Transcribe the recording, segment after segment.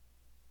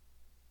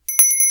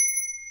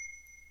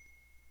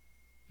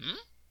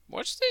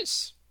What's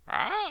this?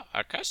 Ah,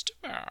 a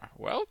customer.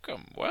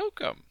 Welcome,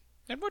 welcome.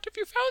 And what have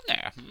you found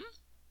there,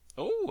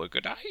 Oh, a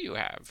good eye you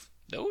have.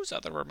 Those are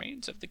the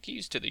remains of the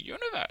keys to the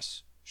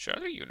universe.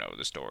 Surely you know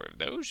the story of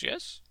those,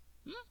 yes?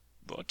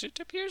 But it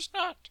appears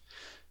not.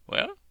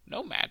 Well,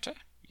 no matter.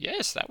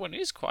 Yes, that one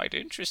is quite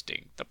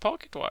interesting. The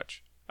pocket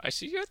watch. I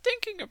see you're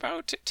thinking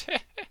about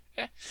it.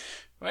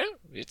 Well,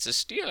 it's a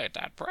steal at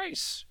that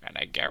price, and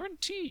I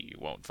guarantee you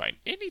won't find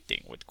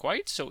anything with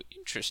quite so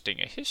interesting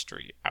a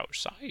history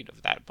outside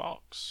of that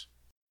box.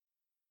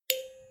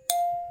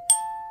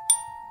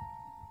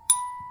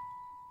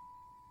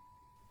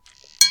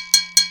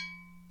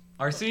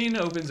 Our scene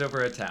opens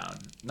over a town,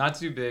 not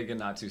too big and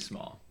not too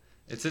small.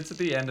 It sits at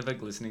the end of a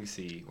glistening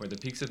sea, where the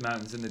peaks of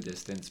mountains in the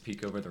distance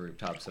peek over the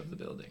rooftops of the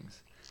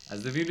buildings.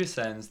 As the view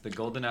descends, the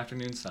golden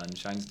afternoon sun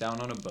shines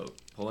down on a boat,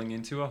 pulling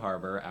into a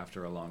harbor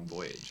after a long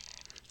voyage.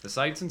 The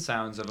sights and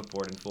sounds of a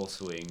port in full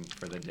swing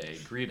for the day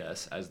greet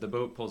us as the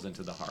boat pulls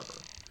into the harbor.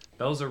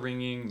 Bells are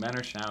ringing, men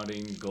are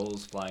shouting,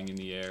 gulls flying in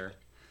the air.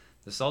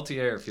 The salty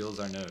air fills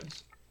our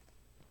nose.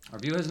 Our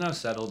view has now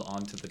settled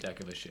onto the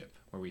deck of a ship,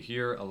 where we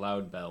hear a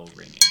loud bell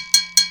ringing.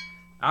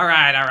 All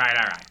right.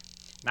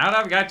 Now that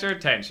I've got your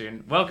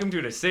attention, welcome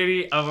to the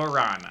city of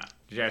Arana,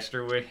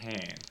 gesture with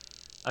hand.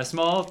 A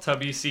small,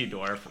 tubby sea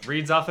dwarf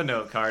reads off a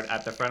note card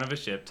at the front of a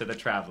ship to the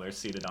travelers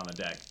seated on the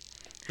deck.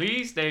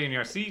 Please stay in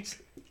your seats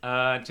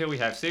until we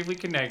have safely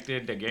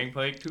connected the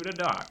gangplank to the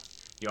dock.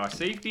 Your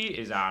safety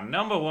is our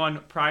number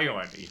one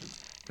priority.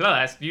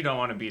 Plus, you don't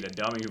want to be the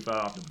dummy who fell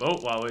off the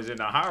boat while it was in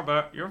the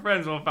harbor. Your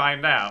friends will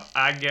find out.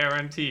 I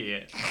guarantee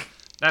it.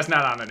 That's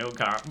not on the note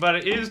card, but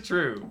it is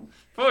true.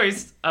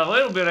 First, a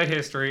little bit of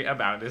history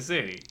about the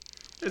city.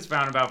 It was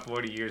found about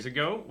 40 years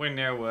ago when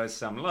there was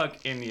some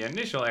luck in the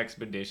initial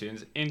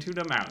expeditions into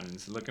the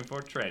mountains looking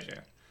for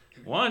treasure.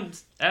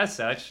 As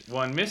such,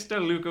 one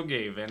Mr. Luke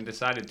O'Gavin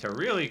decided to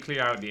really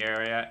clear out the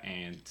area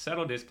and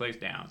settle this place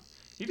down.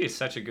 He did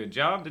such a good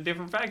job, the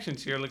different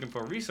factions here looking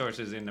for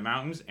resources in the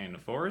mountains and the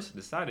forest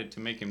decided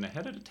to make him the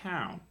head of the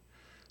town.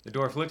 The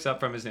dwarf looks up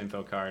from his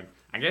info card.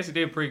 I guess he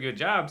did a pretty good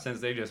job since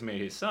they just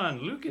made his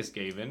son, Lucas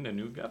Gavin, the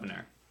new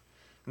governor.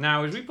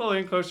 Now, as we pull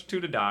in closer to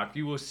the dock,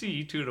 you will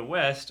see to the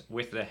west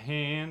with the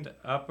hand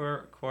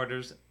upper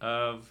quarters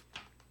of...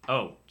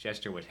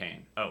 gesture with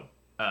hand.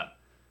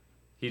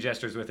 He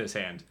gestures with his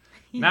hand.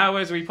 Now,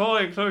 as we pull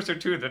in closer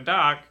to the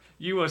dock,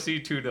 you will see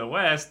to the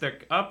west the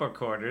upper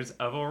quarters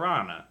of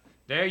Orana.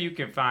 There you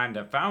can find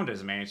the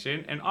Founder's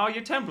Mansion and all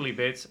your temple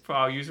bits for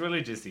all you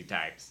religious-y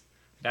types.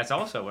 That's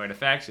also where the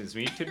factions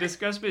meet to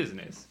discuss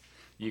business.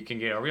 You can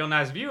get a real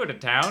nice view of the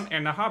town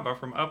and the harbor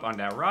from up on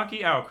that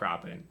rocky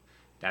outcropping.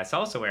 That's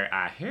also where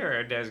I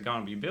heard there's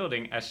going to be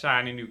building a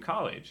shiny new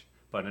college.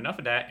 But enough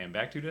of that and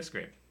back to the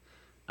script.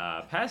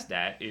 Past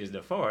that is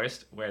the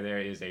forest where there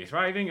is a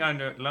thriving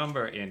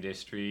lumber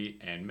industry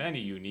and many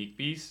unique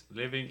beasts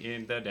living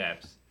in the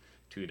depths.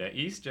 To the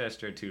east,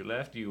 gesture to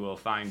left, you will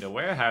find the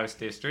warehouse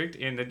district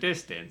in the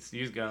distance.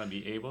 You're going to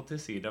be able to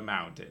see the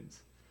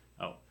mountains.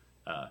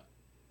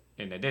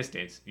 In the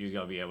distance, you're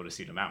going to be able to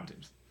see the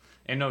mountains.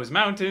 In those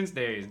mountains,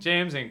 there is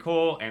gems and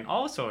coal and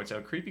all sorts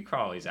of creepy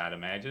crawlies, I'd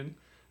imagine.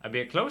 A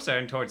bit closer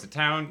and towards the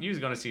town, you're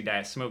going to see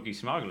that smoky,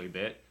 smoggly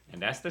bit,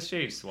 and that's the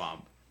Shade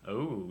Swamp.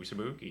 Oh,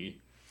 spooky.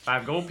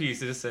 5 gold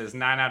pieces says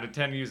 9 out of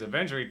 10 use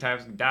adventure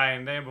types die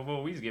in there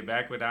before we get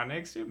back with our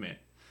next shipment.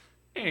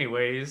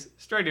 Anyways,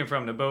 straight in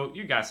from the boat,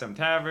 you got some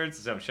taverns,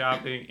 some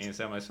shopping, and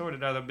some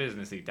assorted other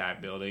businessy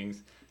type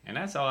buildings, and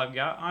that's all I've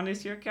got on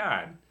this here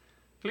card.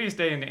 Please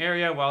stay in the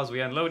area whilst we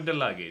unload the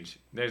luggage.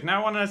 There's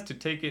now on us to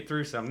take it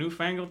through some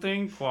newfangled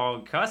thing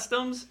called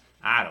customs.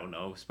 I don't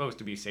know, supposed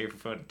to be safer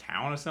for the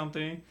town or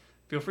something.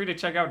 Feel free to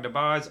check out the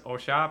bars or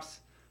shops.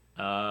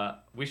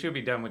 We should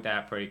be done with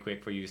that pretty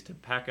quick for you to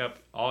pack up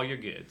all your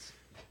goods.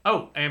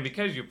 Oh, and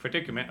because your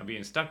predicament of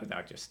being stuck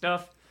without your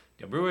stuff,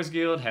 the Brewers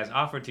Guild has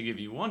offered to give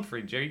you 1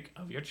 free drink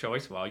of your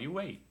choice while you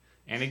wait.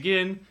 And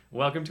again,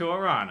 welcome to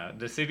Arana,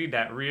 the city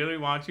that really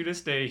wants you to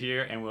stay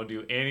here and will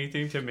do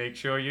anything to make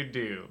sure you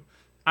do.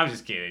 I'm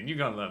just kidding. You're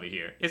going to love it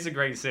here. It's a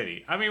great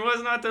city. I mean,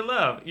 what's not to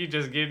love? You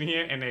just get in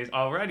here and they've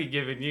already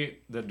given you...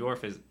 The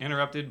dwarf is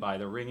interrupted by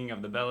the ringing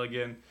of the bell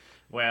again.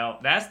 Well,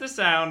 that's the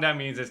sound. That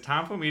means it's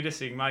time for me to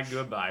sing my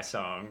goodbye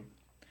song.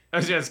 I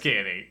was just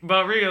kidding.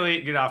 But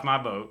really, get off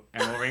my boat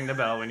and we'll ring the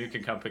bell when you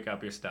can come pick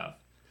up your stuff.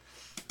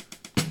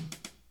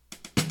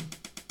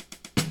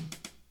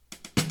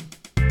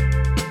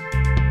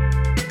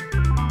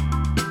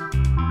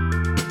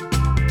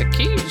 The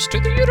Keys to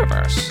the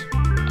Universe,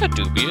 a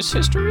Dubious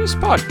Histories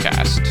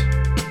podcast.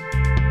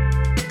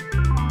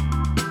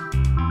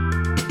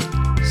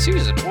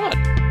 Season 1,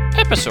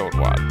 Episode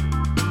 1.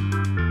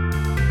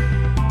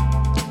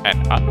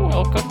 An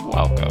unwelcome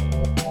welcome.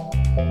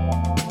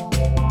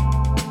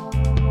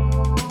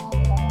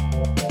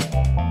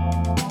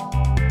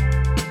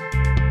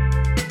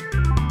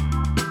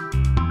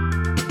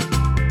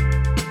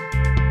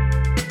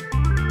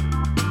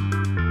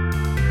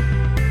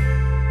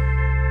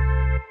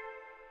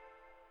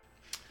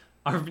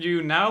 Our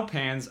view now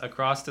pans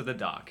across to the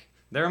dock.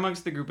 There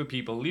amongst the group of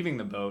people leaving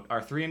the boat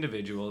are 3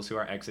 individuals who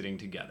are exiting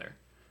together.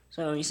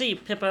 So you see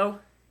Pippo,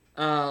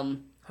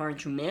 hard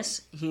to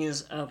miss. He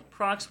is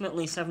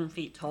approximately 7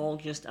 feet tall,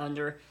 just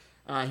under.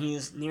 He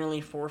is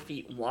nearly 4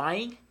 feet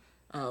wide,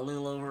 a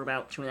little over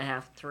about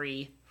 2.5,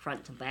 3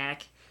 front to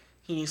back.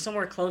 He's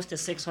somewhere close to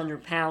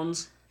 600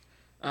 pounds.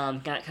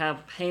 Got kind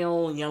of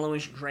pale,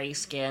 yellowish gray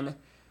skin.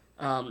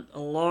 A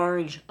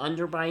large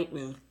underbite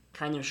with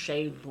kind of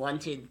shaved,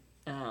 blunted,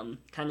 kind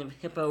of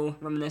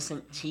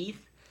hippo-reminiscent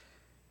teeth.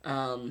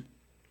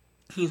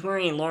 He's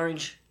wearing a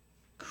large,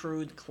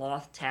 crude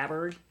cloth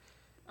tabard,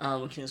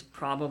 which is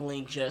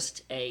probably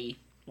just a,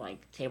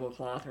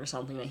 tablecloth or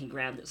something that he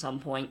grabbed at some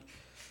point.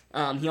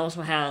 He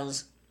also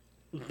has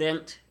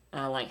bent,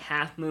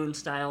 half-moon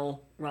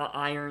style wrought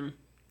iron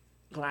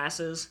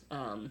glasses.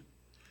 And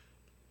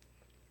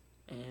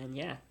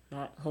yeah,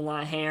 not a whole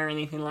lot of hair or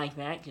anything like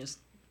that, just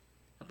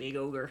a big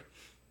ogre.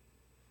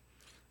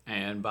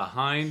 And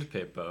behind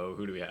Pippo,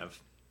 who do we have?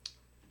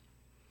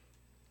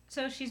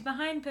 So she's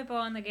behind Pippo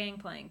on the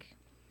gangplank,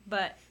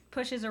 but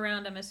pushes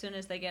around him as soon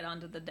as they get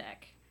onto the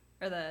deck,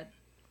 or the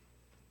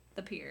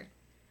pier,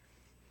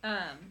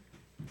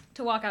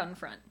 to walk out in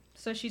front.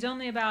 So she's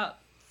only about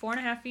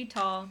 4.5 feet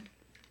tall,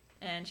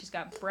 and she's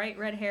got bright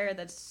red hair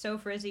that's so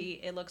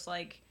frizzy it looks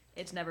like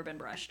it's never been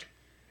brushed.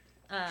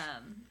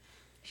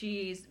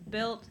 She's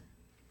built,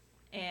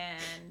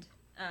 and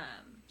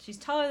she's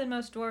taller than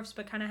most dwarfs,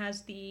 but kind of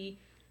has the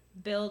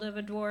build of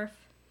a dwarf.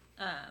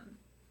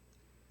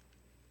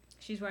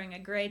 She's wearing a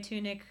gray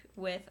tunic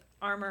with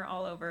armor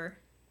all over,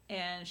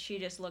 and she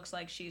just looks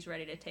like she's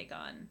ready to take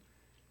on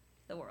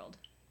the world.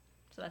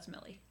 So that's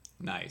Millie.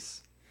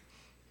 Nice.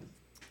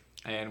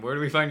 And where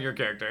do we find your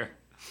character?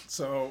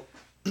 So,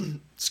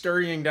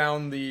 scurrying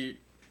down the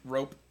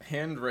rope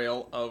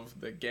handrail of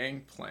the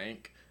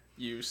gangplank,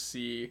 you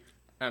see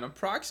an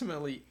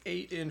approximately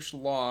 8-inch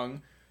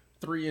long,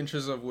 3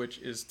 inches of which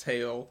is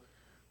tail,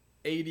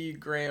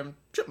 80-gram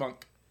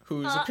chipmunk,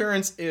 whose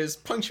appearance is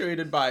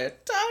punctuated by a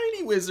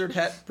tiny wizard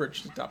hat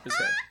perched atop his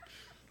head.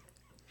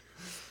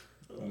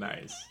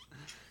 Nice.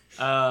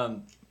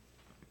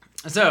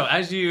 So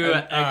as you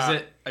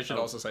exit... I should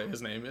also say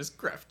his name is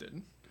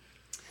Grefton.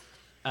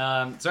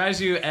 So as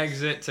you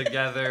exit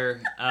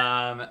together,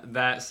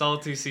 that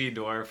salty sea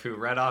dwarf who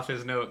read off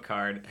his note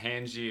card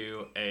hands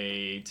you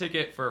a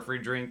ticket for a free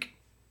drink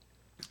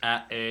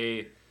at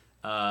a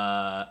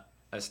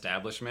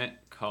establishment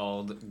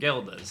called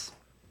Gelda's.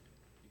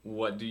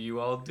 What do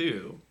you all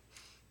do?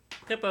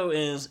 Pippo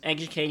is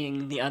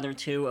educating the other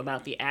two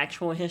about the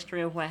actual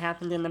history of what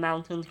happened in the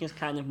mountains, just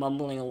kind of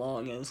mumbling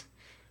along as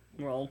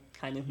we're all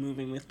kind of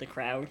moving with the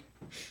crowd.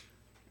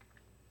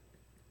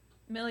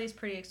 Millie's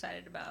pretty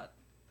excited about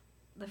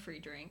the free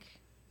drink.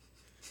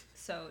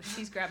 So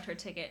she's grabbed her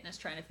ticket and is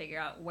trying to figure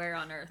out where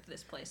on earth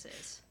this place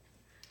is.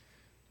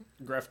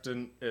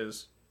 Grefton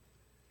is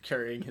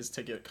carrying his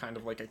ticket kind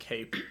of like a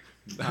cape.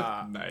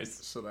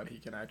 Nice. So that he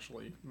can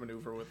actually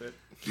maneuver with it.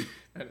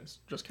 And is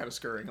just kind of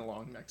scurrying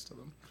along next to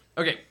them.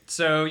 Okay,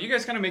 so you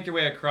guys kind of make your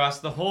way across.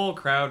 The whole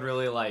crowd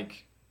really,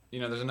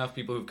 there's enough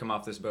people who've come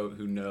off this boat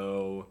who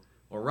know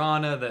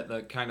Orana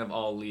that kind of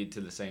all lead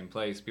to the same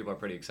place. People are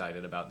pretty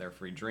excited about their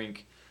free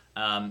drink.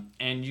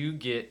 And you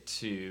get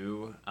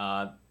to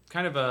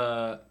kind of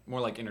a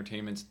more like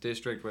entertainment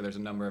district where there's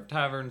a number of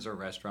taverns or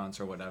restaurants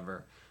or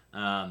whatever.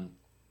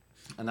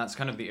 And that's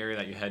kind of the area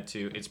that you head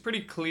to. It's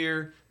pretty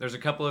clear. There's a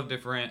couple of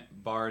different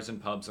bars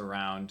and pubs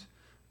around.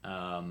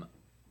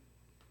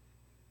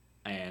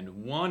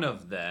 And one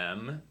of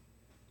them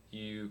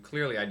you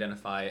clearly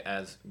identify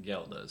as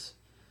Gelda's.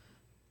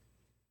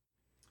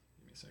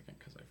 Give me a second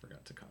because I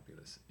forgot to copy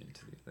this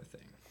into the other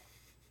thing.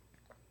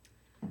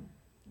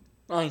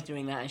 While he's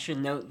doing that, I should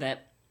note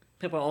that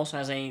Pippo also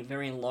has a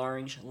very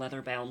large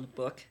leather-bound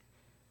book,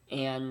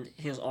 and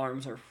his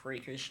arms are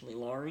freakishly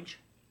large.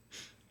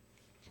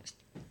 Just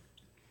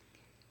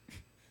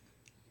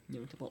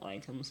notable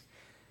items.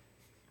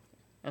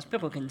 As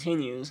Pippo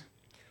continues,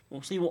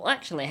 we'll see what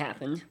actually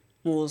happened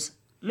was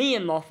me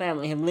and my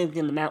family have lived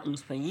in the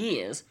mountains for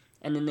years,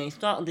 and then they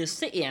started this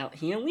city out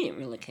here. We didn't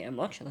really care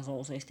much, that's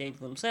all they stayed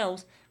for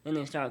themselves. Then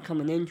they started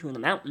coming into the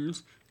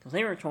mountains, because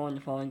they were trying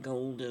to find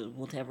gold or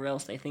whatever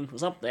else they think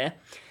was up there.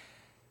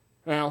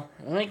 Well,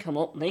 as they come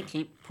up, they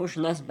keep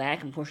pushing us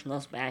back and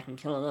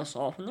killing us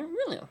off, and they're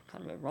really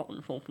kind of a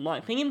rotten folk in my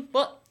opinion,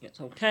 but it's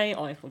okay,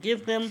 I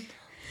forgive them.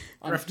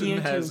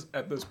 Grefton has,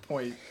 at this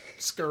point,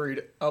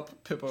 scurried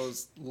up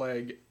Pippo's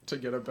leg to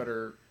get a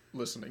better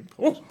listening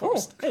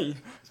post. Hey,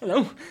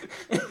 hello.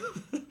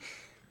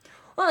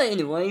 Well,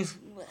 anyways,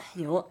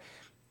 you know what?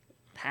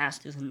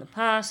 Past is in the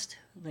past.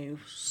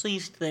 They've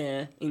ceased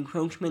their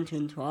encroachment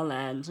into our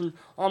lands, and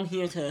I'm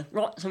here to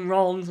right some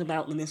wrongs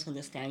about the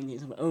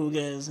misunderstandings of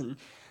ogres, and,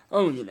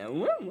 where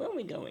are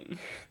we going?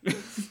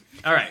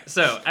 All right,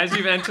 so as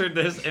you've entered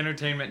this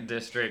entertainment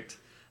district,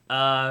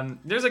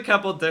 there's a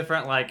couple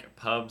different,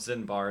 pubs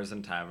and bars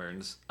and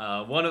taverns.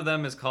 One of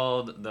them is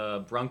called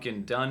the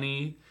Brunken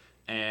Dunny,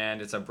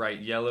 and it's a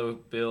bright yellow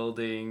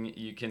building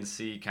you can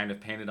see kind of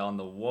painted on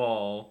the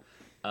wall.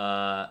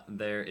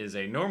 there is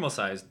a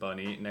normal-sized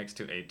bunny next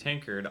to a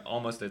tankard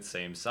almost its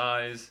same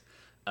size.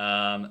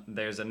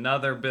 There's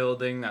another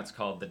building that's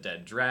called the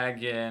Dead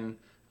Dragon.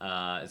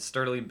 It's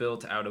sturdily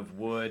built out of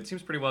wood.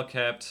 Seems pretty well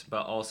kept,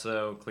 but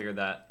also clear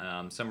that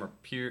some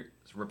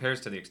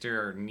repairs to the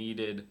exterior are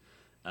needed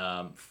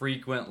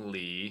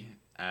frequently,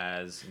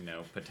 as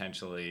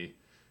potentially,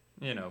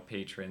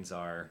 patrons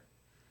are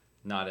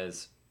not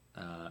as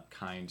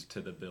kind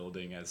to the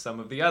building as some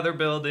of the other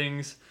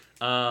buildings.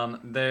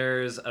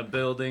 There's a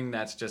building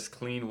that's just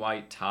clean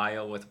white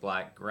tile with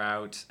black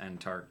grout and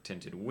dark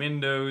tinted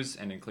windows,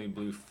 and in clean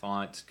blue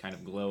font kind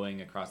of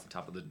glowing across the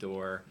top of the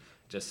door.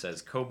 Just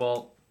says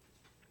Cobalt.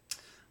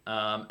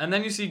 And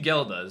then you see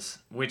Geldas,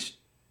 which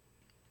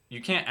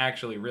you can't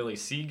actually really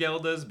see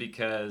Geldas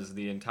because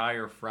the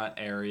entire front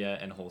area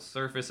and whole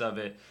surface of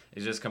it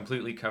is just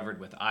completely covered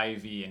with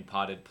ivy and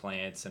potted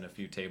plants and a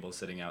few tables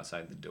sitting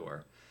outside the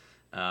door.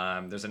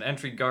 There's an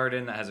entry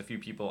garden that has a few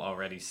people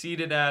already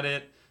seated at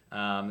it.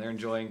 They're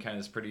enjoying kind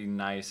of this pretty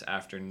nice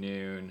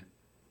afternoon.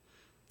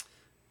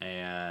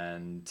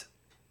 And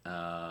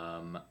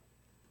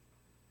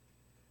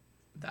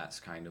that's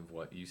kind of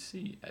what you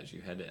see as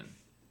you head in.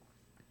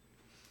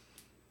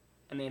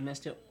 I may have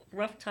missed it.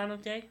 Rough time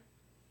of day?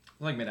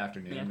 Like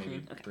mid-afternoon, Mid-afternoon,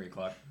 maybe okay. 3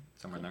 o'clock,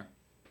 somewhere in there.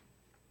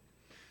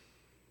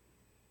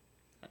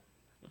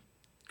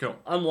 Cool.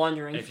 I'm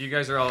wondering. If you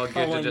guys are all good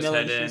how to long just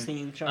Millie's head just in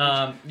in,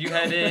 charge. you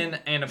head in,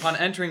 and upon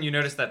entering, you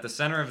notice that the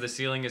center of the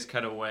ceiling is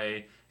cut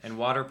away, and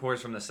water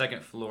pours from the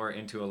second floor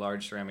into a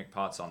large ceramic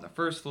pots on the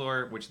first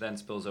floor, which then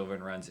spills over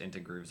and runs into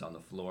grooves on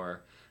the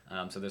floor.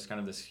 So there's kind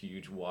of this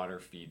huge water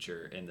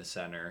feature in the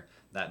center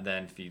that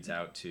then feeds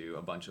out to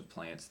a bunch of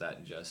plants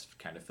that just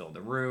kind of fill the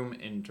room,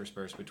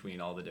 interspersed between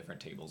all the different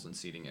tables and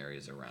seating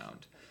areas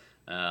around.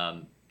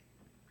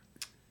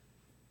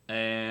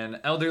 An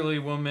elderly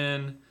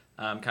woman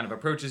kind of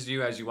approaches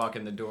you as you walk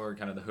in the door,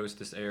 kind of the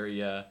hostess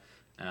area,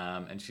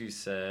 and she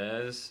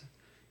says,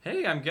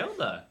 "Hey, I'm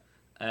Gelda."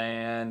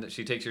 And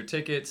she takes your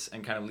tickets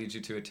and kind of leads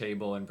you to a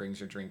table and brings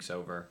your drinks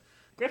over.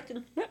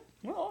 Grifton, where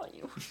are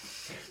you?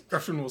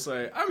 Griffin will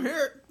say, "I'm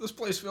here. This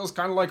place feels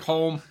kind of like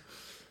home."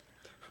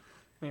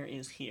 Where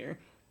is here?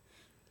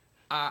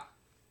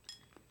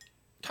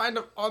 Kind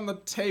of on the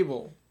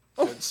table,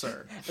 good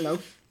sir. Hello?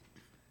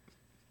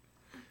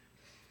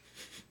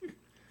 That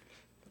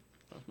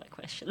was my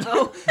question.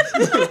 Oh,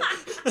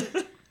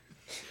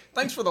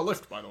 Thanks for the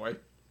lift, by the way.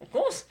 Of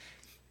course.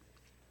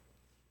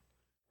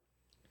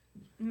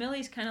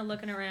 Millie's kind of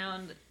looking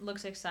around,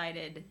 looks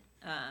excited,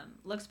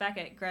 looks back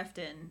at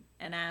Grefton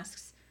and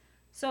asks,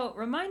 "So,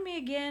 remind me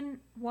again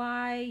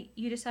why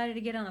you decided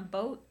to get on a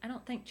boat? I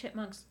don't think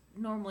chipmunks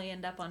normally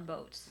end up on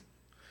boats."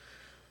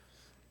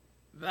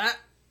 That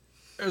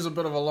is a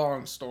bit of a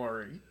long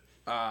story.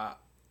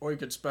 We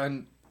could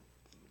spend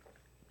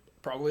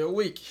probably a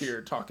week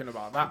here talking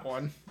about that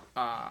one.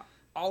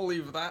 I'll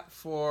leave that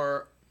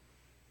for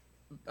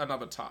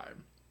another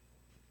time.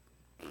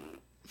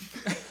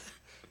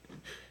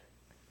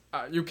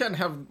 You can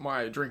have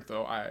my drink,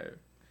 though. I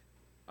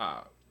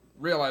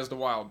realized a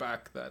while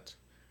back that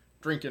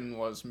drinking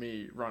was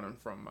me running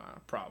from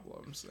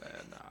problems,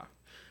 and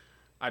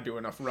I do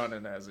enough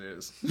running as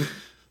is.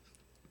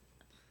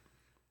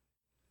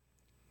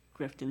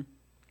 Grifton,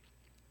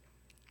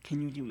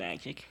 can you do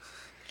magic?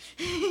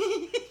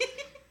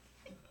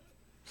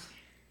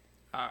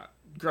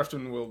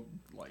 Grefton will,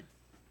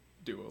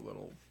 do a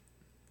little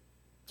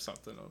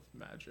something of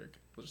magic.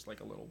 Just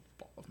like a little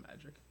ball of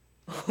magic.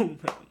 Oh,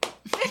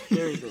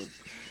 very good.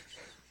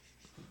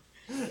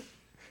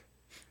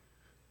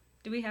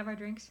 Do we have our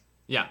drinks?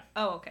 Yeah.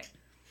 Oh, okay.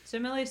 So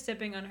Millie's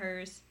sipping on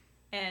hers,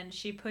 and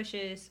she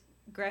pushes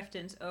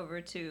Grefton's over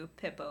to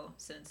Pippo,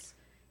 since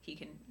he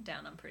can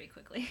down them pretty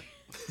quickly.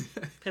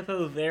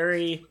 Pippo,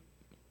 very...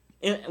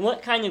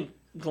 What kind of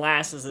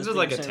glass is this? This is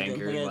like a being served in?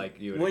 tankard, like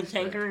you would wood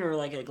expect. tankard, or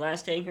like a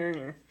glass tankard,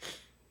 or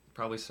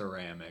Probably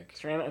ceramic.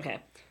 ceramic? Okay.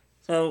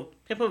 So,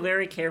 Pippo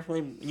very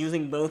carefully,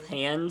 using both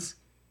hands,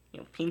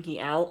 pinky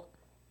out,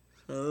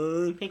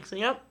 slowly picks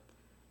it up,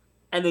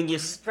 and then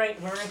just straight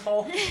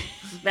vertical,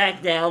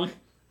 back down,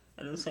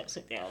 and then sets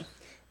it down.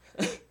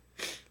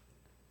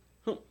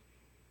 So,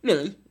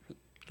 Millie,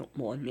 don't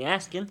mind me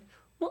asking,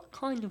 what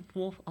kind of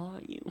dwarf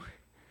are you?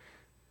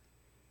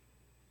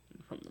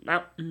 From the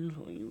mountains?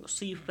 Are you a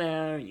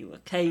seafarer? Are you a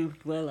cave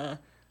dweller?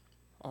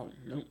 I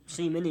don't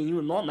see many of you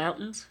in my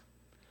mountains.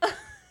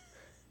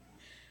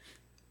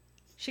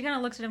 She kind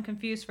of looks at him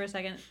confused for a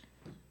second.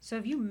 "So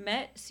have you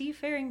met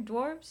seafaring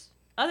dwarves?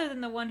 Other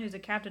than the one who's a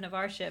captain of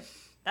our ship,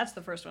 that's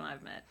the first one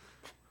I've met."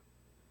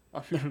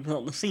 I've never been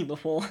on the sea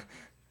before.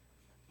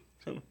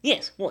 So,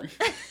 yes, one.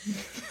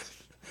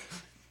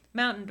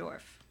 Mountain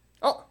dwarf.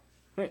 Oh,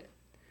 great.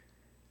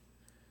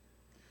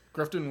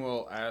 Grefton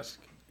will ask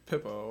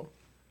Pippo,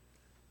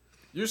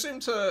 "You seem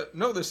to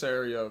know this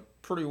area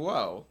pretty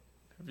well.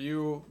 Have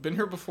you been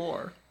here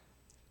before?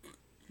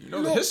 You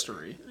know the No.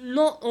 history."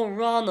 Not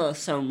Orana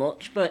so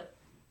much, but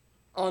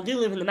I do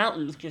live in the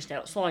mountains just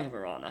outside of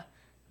Orana.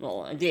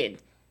 Well, I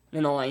did.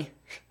 Then I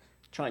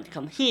tried to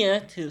come here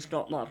to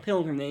start my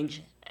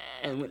pilgrimage,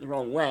 and went the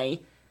wrong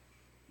way.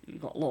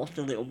 Got lost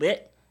a little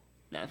bit.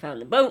 Now I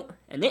found the boat,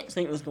 and it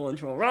said it was going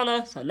to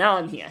Arana, so now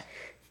I'm here.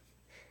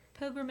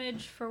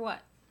 Pilgrimage for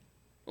what?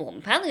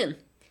 On Palion.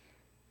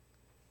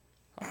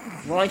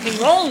 Righting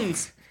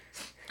wrongs!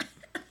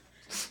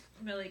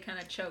 Millie kind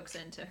of chokes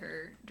into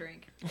her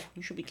drink.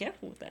 You should be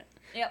careful with that.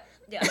 Yep.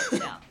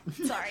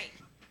 Sorry.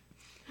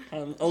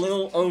 A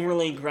little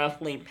overly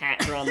gruffly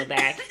pat her on the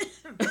back.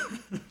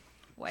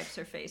 Wipes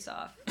her face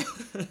off.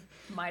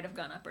 Might have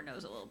gone up her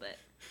nose a little bit.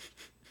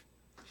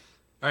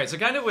 All right, so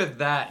kind of with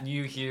that,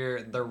 you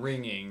hear the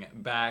ringing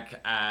back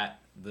at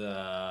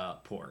the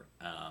port,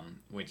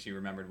 which you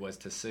remembered was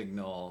to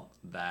signal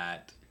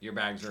that your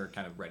bags are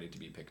kind of ready to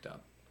be picked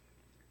up.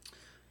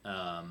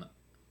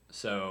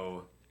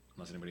 So,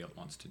 unless anybody else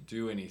wants to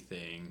do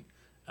anything,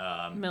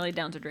 Millie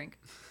down to drink.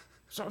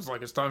 Sounds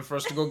like it's time for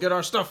us to go get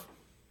our stuff.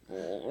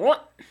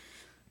 What?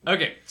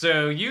 Okay,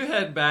 so you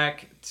head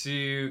back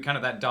to kind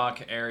of that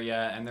dock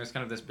area, and there's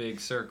kind of this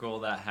big circle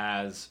that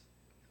has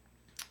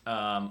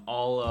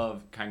all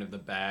of kind of the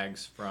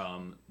bags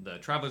from the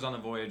travelers on the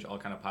voyage all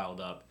kind of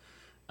piled up.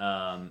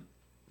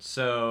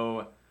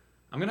 So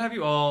I'm going to have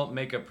you all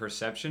make a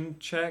perception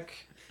check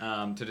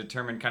to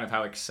determine kind of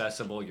how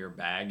accessible your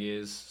bag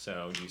is.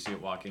 So do you see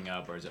it walking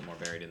up, or is it more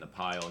buried in the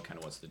pile? Kind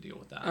of what's the deal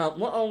with that?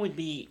 What all would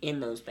be in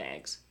those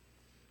bags?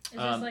 Is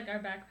this like our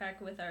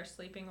backpack with our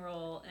sleeping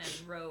roll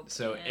and rope?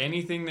 So and...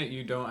 anything that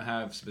you don't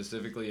have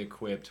specifically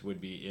equipped would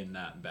be in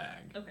that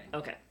bag. Okay.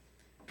 Okay.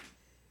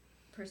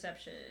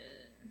 Perception.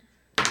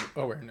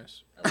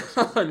 Awareness.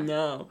 Oh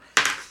no.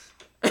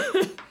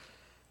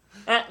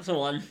 That's a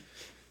 1.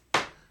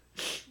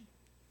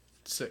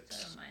 6.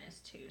 So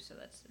 -2, so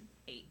that's an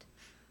 8.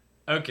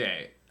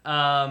 Okay.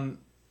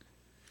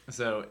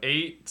 So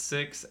 8,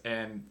 6,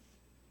 and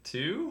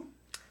 2?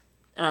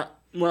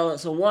 Well,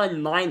 it's a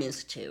 1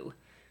 minus 2.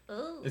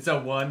 Oh. It's a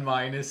 1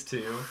 minus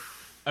 2.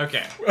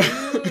 Okay.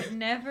 You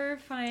never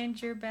find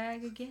your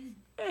bag again.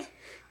 There's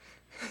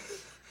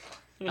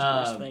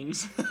worse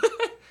things. I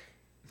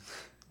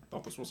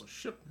thought this was a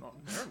ship, not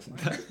an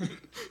airline.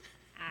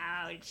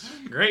 Ouch.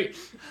 Great.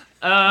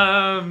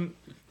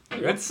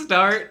 Good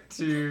start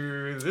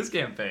to this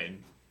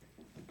campaign.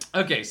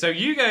 Okay, so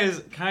you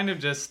guys kind of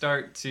just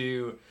start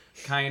to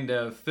kind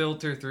of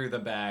filter through the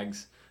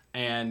bags,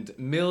 and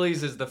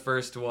Millie's is the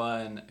first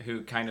one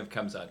who kind of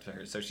comes up to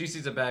her. So she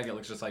sees a bag, it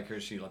looks just like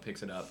hers, Sheila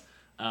picks it up.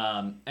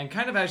 And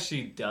kind of as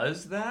she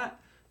does that,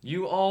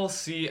 you all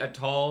see a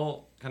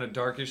tall, kind of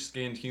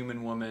darkish-skinned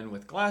human woman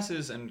with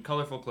glasses and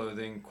colorful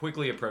clothing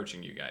quickly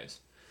approaching you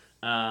guys.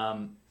 So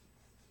I'm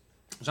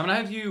going to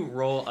have you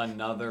roll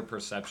another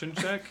perception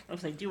check. I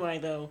was like, do I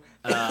though?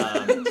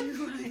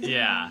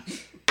 Yeah.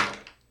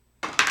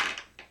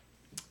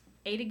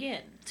 8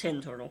 again.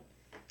 10 total.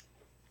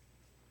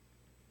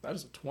 That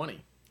is a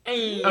 20.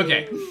 Hey.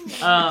 Okay.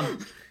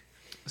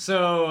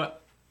 So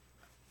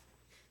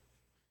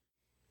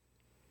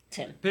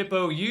 10.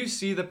 Pippo, you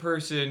see the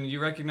person,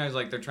 you recognize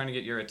like they're trying to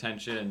get your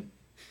attention.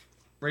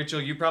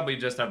 Rachel, you probably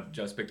just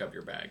picked up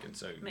your bag, and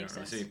so you Makes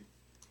don't really sense. see.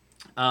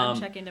 I'm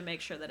checking to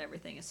make sure that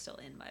everything is still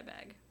in my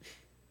bag.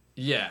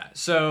 Yeah.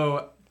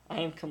 So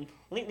I have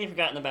completely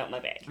forgotten about my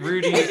bag.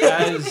 Rudy,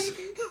 as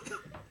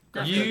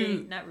Not you,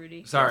 Rudy. Not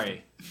Rudy.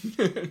 sorry,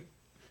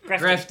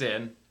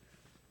 Grafton.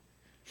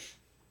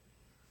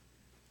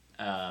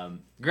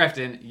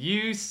 Grefton,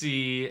 you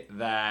see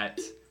that,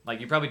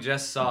 like, you probably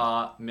just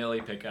saw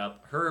Millie pick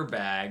up her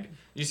bag.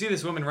 You see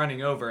this woman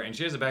running over, and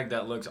she has a bag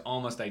that looks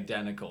almost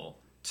identical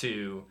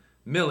to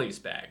Millie's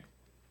bag.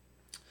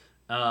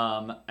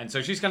 And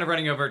so she's kind of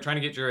running over, trying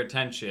to get your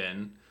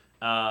attention.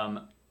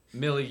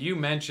 Millie, you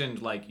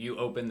mentioned, like, you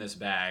opened this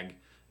bag,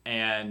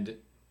 and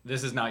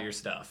this is not your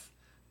stuff.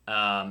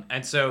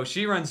 And so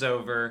she runs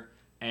over,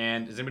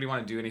 and does anybody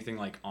want to do anything,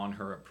 like, on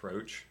her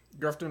approach?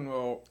 Grefton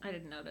will I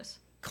didn't notice.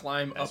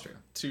 climb That's up true.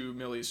 to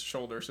Millie's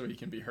shoulder so he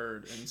can be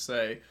heard and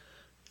say,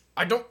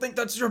 I don't think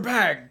that's your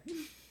bag.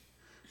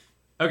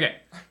 Okay.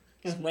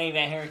 Just wave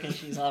at her because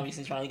she's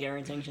obviously trying to get her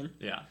attention.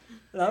 Yeah.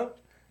 Hello?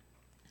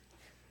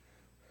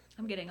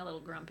 I'm getting a little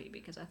grumpy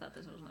because I thought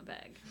this was my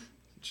bag.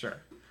 Sure.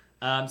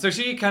 So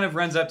she kind of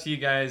runs up to you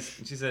guys,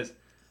 and she says,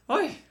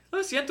 Oy,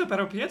 lo siento,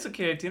 pero pienso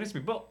que tienes mi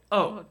bo...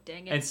 Oh,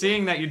 dang it. And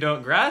seeing that you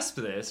don't grasp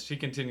this, she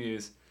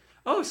continues,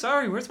 oh,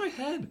 sorry, where's my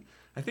head?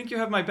 I think you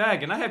have my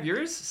bag, and I have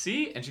yours,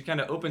 see? And she kind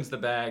of opens the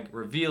bag,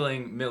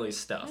 revealing Millie's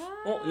stuff.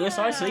 Oh, yes,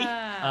 I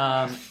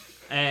see.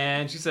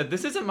 And she said,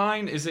 this isn't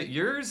mine, is it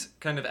yours?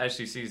 Kind of as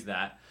she sees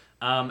that.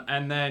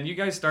 And then you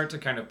guys start to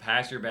kind of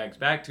pass your bags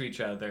back to each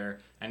other,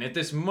 and at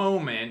this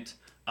moment,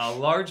 a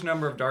large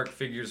number of dark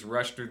figures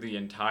rush through the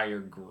entire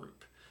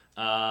group.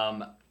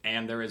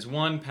 And there is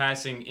one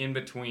passing in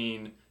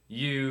between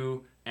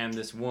you and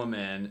this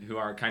woman who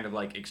are kind of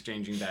like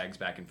exchanging bags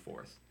back and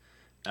forth.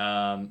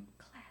 Classic.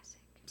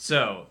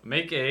 So,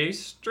 make a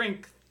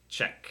strength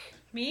check.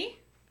 Me?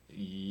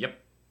 Yep.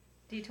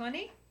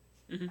 D20?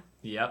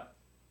 Yep.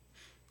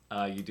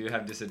 You do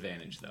have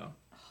disadvantage, though.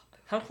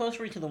 How close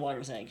were you to the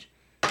water's edge?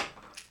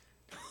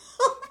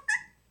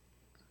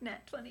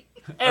 Nat 20.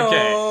 Okay.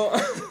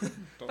 Oh.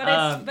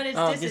 But it's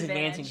Oh, disadvantaged,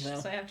 disadvantage, though.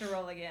 so I have to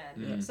roll again.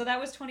 Mhm. So that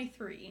was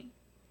 23.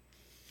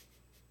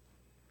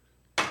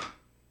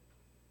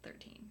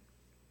 13.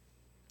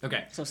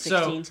 Okay. So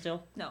 16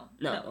 still? No,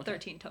 No, no, okay.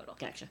 13 total.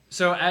 Gotcha.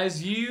 So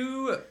as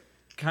you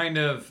kind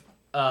of,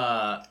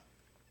 I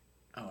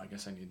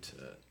guess I need to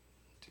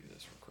do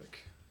this real quick.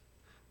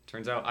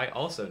 Turns out I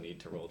also need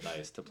to roll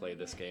dice to play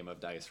this game of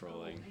dice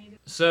rolling.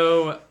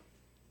 So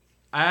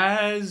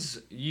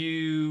as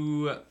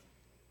you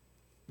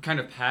kind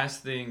of pass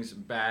things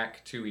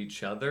back to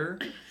each other,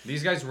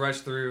 these guys rush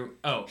through.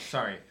 Oh,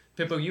 sorry.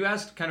 Pippo, you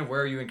asked kind of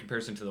where are you in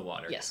comparison to the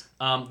water? Yes.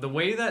 The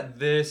way that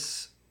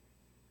this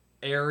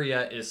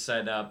area is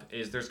set up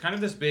is there's kind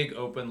of this big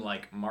open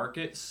like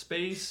market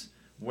space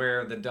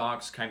where the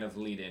docks kind of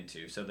lead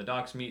into. So the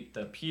docks meet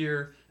the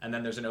pier, and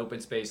then there's an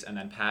open space, and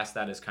then past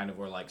that is kind of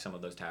where like some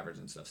of those taverns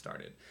and stuff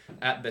started.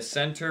 At the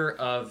center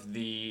of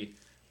the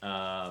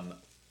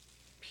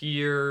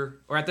pier,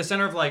 or at the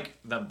center of like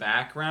the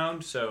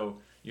background, so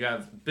you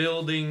have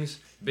buildings,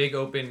 big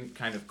open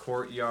kind of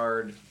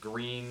courtyard,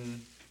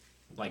 green,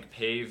 like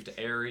paved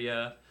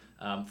area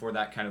for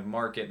that kind of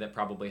market that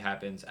probably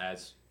happens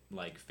as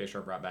like fish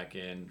are brought back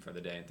in for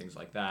the day and things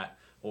like that,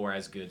 or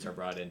as goods are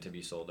brought in to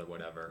be sold or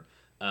whatever.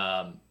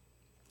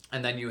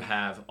 And then you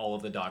have all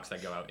of the docks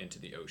that go out into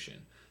the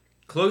ocean.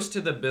 Close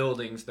to the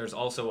buildings, there's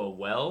also a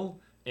well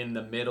in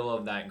the middle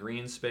of that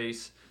green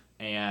space,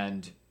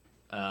 and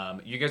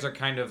you guys are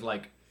kind of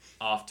like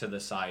off to the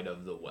side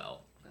of the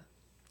well.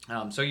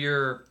 So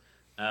you're,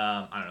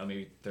 I don't know,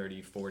 maybe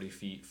 30, 40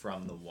 feet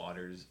from the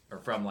waters, or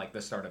from like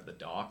the start of the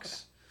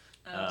docks.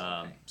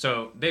 Okay.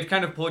 So they've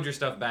kind of pulled your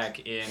stuff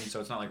back in,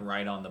 so it's not like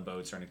right on the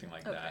boats or anything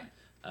like Okay.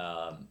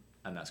 that.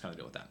 And that's kind of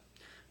deal with that.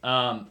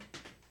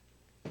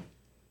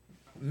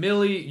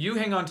 Millie, you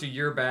hang on to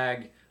your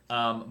bag,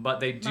 but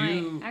they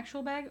do My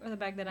actual bag or the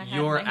bag that I have?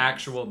 your in my hands?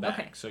 actual bag.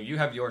 Okay. So you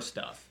have your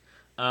stuff.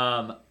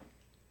 Other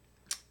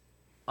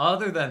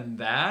than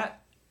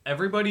that,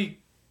 everybody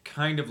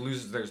kind of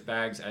loses their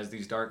bags as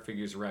these dark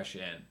figures rush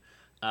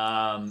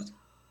in.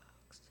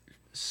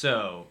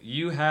 So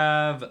you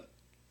have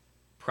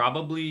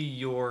probably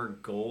your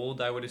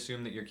gold. I would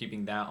assume that you're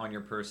keeping that on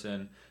your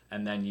person,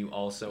 and then you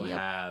also Yep.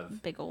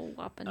 have Big old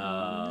whopping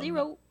 0.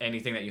 0.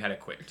 Anything that you had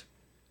equipped.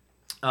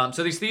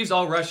 So these thieves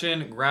all rush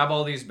in, grab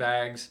all these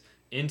bags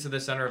into the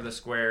center of the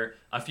square.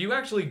 A few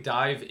actually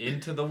dive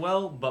into the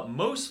well, but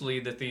mostly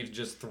the thieves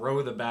just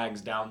throw the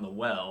bags down the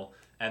well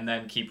and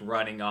then keep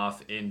running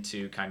off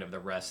into kind of the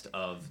rest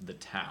of the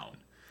town.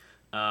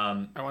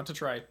 I want to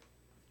try.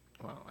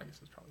 Well, I guess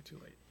it's probably too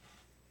late.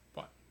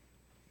 But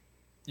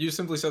you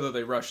simply said that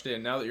they rushed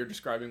in. Now that you're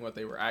describing what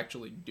they were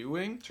actually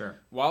doing, Sure.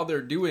 while they're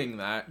doing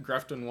that,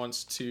 Grefton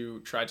wants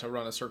to try to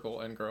run a circle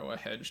and grow a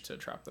hedge to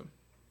trap them,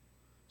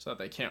 so that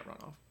they can't run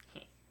off.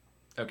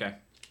 Okay.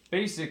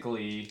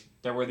 Basically,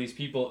 there were these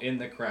people in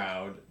the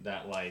crowd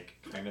that, like,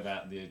 kind of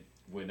at the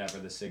whenever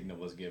the signal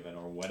was given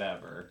or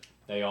whatever,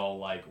 they all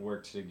like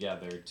worked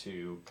together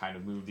to kind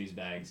of move these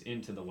bags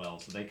into the well.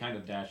 So they kind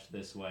of dashed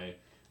this way.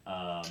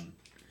 I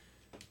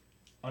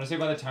want to say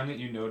by the time that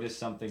you notice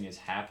something is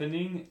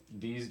happening,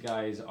 these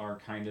guys are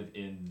kind of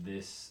in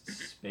this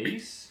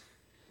space.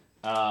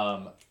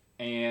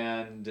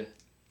 And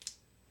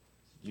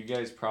you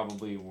guys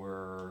probably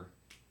were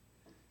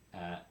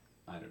at,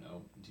 I don't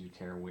know, do you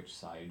care which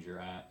side you're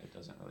at? It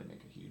doesn't really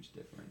make a huge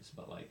difference,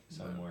 but like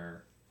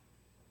somewhere,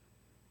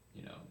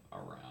 you know,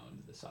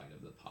 around the side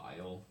of the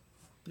pile.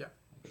 Yeah.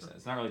 Like I said,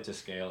 it's not really to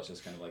scale, it's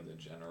just kind of like the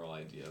general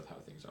idea of how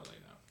things are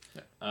laid out.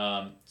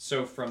 Yeah.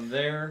 So from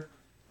there,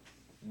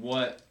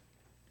 what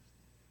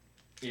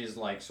is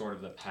like sort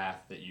of the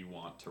path that you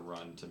want to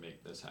run to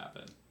make this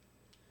happen?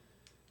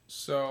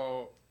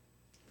 So,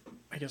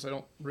 I guess I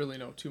don't really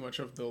know too much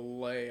of the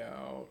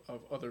layout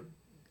of other.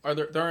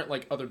 There aren't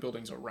like other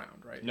buildings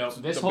around, right? No,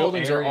 So this the whole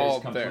buildings area are all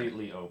is there.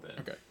 completely open.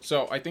 Okay,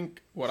 so I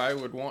think what I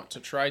would want to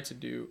try to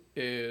do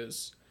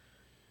is,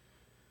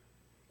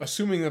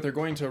 assuming that they're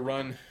going to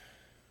run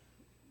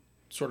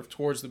sort of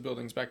towards the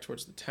buildings, back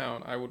towards the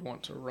town, I would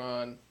want to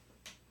run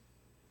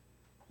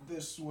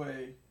this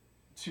way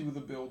to the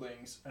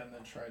buildings and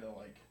then try to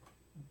like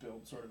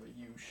build sort of a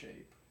U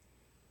shape.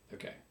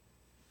 Okay.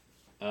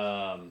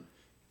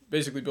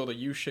 Basically build a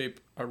U shape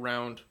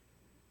around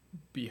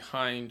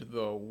behind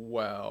the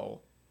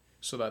well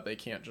so that they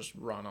can't just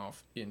run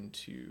off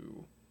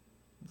into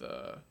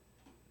the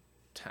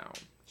town.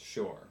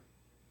 Sure.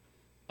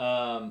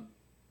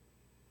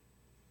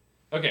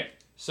 Okay,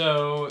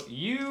 so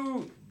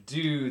you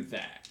do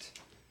that.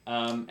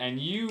 And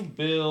you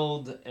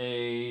build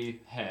a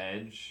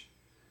hedge,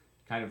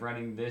 kind of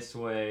running this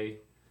way.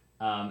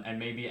 And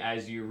maybe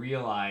as you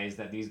realize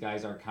that these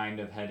guys are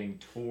kind of heading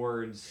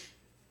towards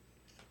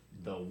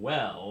the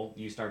well,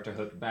 you start to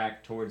hook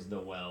back towards the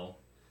well.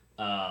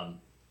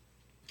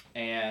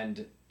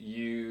 And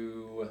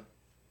you...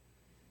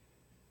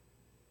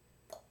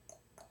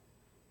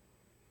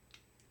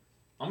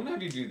 I'm going to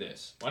have you do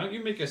this. Why don't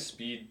you make a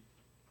speed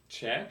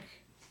check?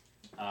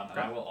 And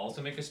I will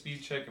also make a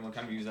speed check, and we'll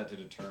kind of use that to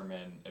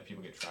determine if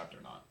people get trapped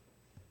or not.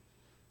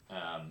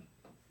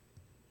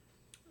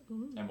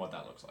 and what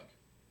that looks like.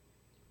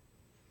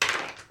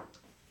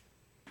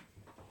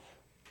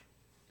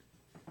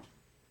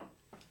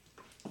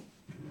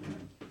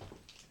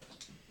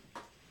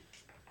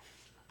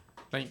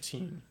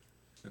 $19.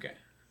 Okay.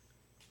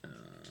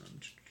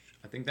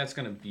 I think that's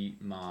gonna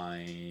beat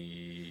my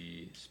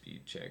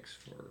speed checks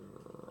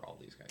for all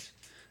these guys.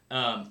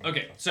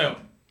 Okay, so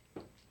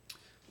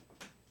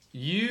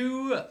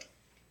you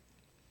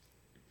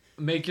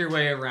make your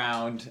way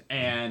around,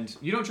 and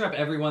you don't trap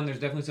everyone. There's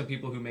definitely some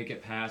people who make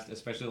it past,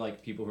 especially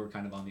like people who are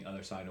kind of on the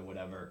other side or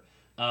whatever.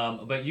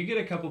 But you get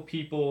a couple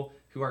people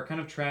who are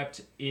kind of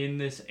trapped in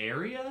this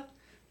area,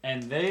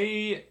 and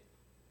they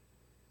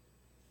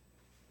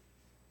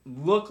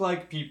look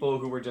like people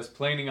who were just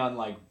planning on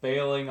like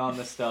bailing on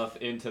the stuff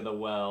into the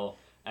well,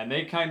 and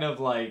they kind of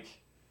like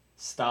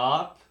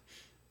stop,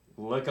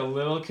 look a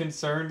little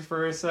concerned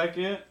for a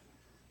second,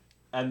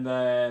 and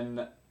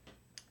then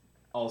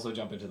also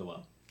jump into the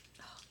well.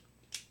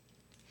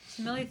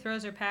 So Millie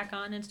throws her pack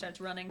on and starts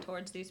running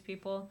towards these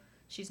people.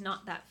 She's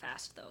not that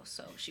fast though,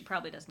 so she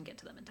probably doesn't get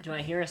to them in time. Do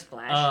I hear a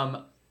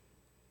splash?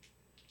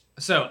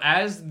 So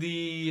as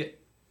the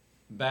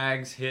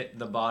bags hit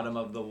the bottom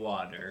of the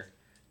water,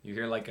 you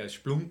hear like a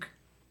splunk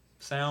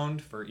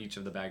sound for each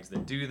of the bags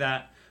that do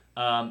that.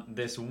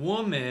 This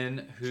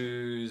woman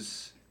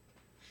whose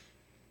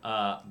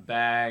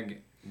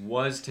bag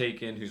was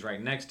taken, who's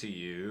right next to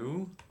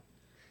you,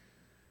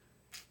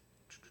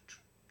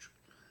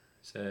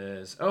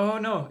 says, "Oh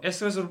no,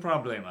 eso es un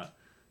problema."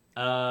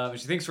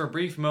 She thinks for a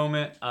brief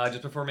moment,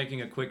 just before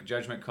making a quick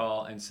judgment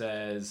call, and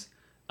says,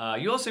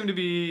 "You all seem to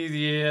be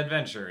the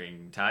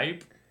adventuring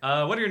type.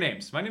 What are your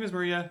names? My name is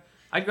Maria.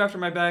 I'd go after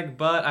my bag,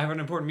 but I have an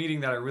important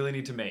meeting that I really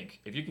need to make.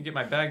 If you can get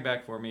my bag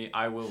back for me,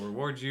 I will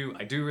reward you.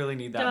 I do really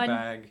need that Done.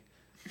 bag."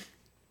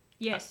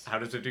 Yes. How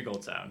does 50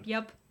 gold sound?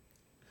 Yep.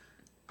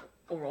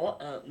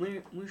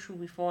 Alright, where should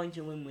we find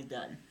you when we're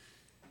done?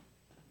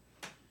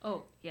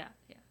 Oh, yeah.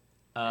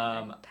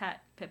 Um,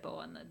 Pat Pippo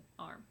on the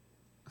arm.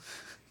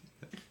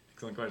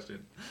 Excellent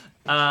question.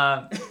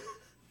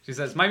 She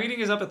says, "My meeting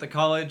is up at the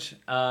college,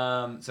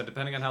 so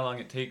depending on how long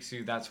it takes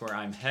you, that's where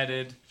I'm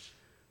headed.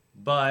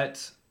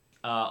 But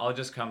I'll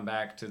just come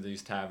back to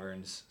these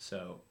taverns,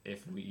 so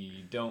if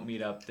we don't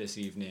meet up this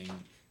evening,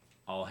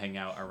 I'll hang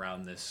out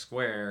around this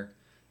square,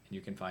 and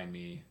you can find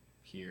me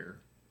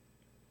here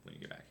when you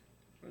get back."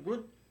 Very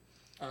good.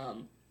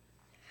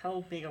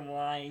 How big and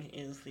wide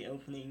is the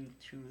opening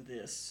to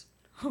this?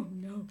 Oh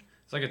no.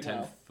 It's like a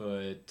Wow.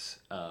 10-foot...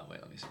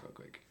 wait, let me see real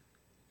quick.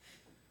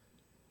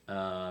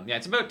 Yeah,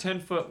 it's about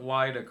 10 foot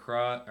wide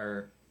across,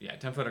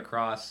 10 foot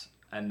across,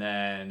 and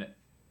then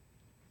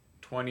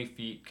 20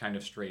 feet kind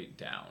of straight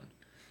down.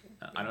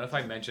 I don't know if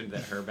I mentioned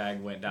that her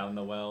bag went down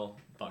the well,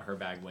 but her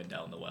bag went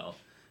down the well.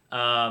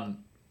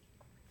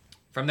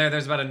 From there,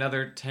 there's about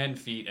another 10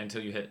 feet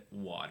until you hit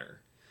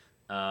water.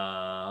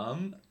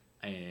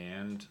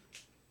 And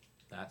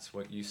that's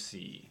what you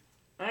see.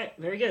 Alright,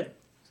 very good.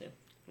 So,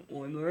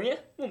 or Maria,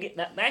 we'll get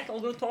that back. I'll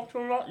go talk to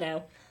her right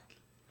now.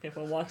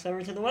 Pippo walks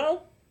over to the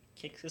well,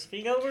 kicks his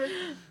feet over,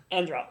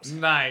 and drops.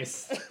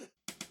 Nice.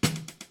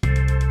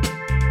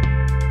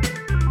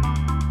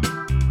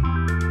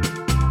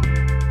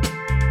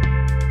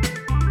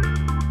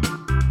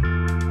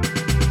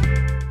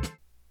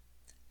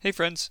 Hey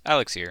friends,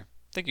 Alex here.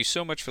 Thank you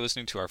so much for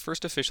listening to our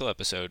first official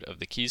episode of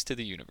The Keys to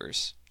the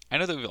Universe. I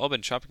know that we've all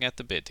been chomping at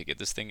the bit to get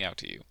this thing out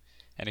to you.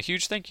 And a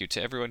huge thank you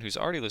to everyone who's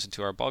already listened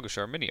to our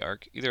Balgashar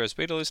mini-arc, either as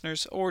beta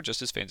listeners or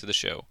just as fans of the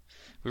show.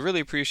 We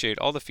really appreciate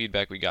all the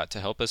feedback we got to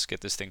help us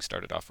get this thing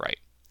started off right.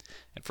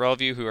 And for all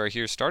of you who are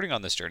here starting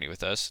on this journey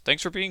with us,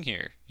 thanks for being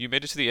here. You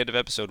made it to the end of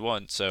episode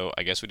 1, so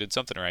I guess we did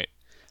something right.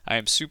 I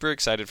am super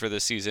excited for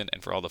this season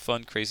and for all the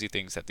fun, crazy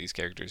things that these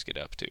characters get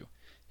up to.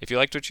 If you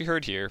liked what you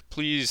heard here,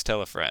 please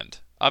tell a friend.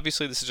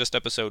 Obviously, this is just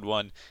episode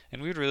 1,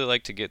 and we would really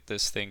like to get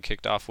this thing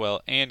kicked off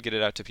well and get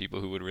it out to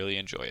people who would really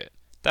enjoy it.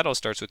 That all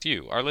starts with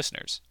you, our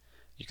listeners.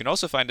 You can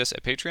also find us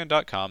at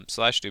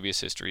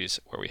patreon.com/dubioushistories,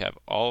 where we have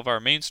all of our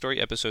main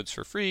story episodes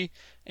for free,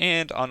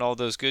 and on all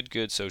those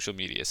good social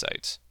media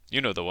sites.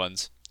 You know the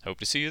ones. Hope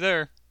to see you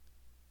there.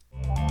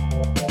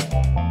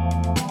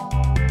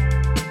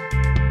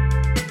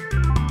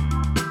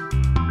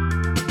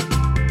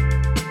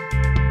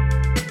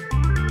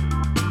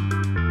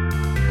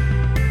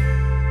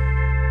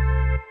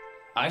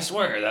 I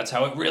swear, that's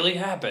how it really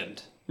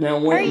happened. Now,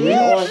 what you we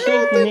are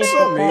sure? thinking is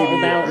So the part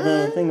maybe. about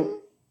the thing.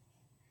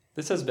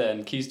 This has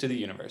been Keys to the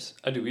Universe,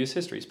 a Dubious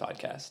Histories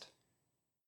podcast.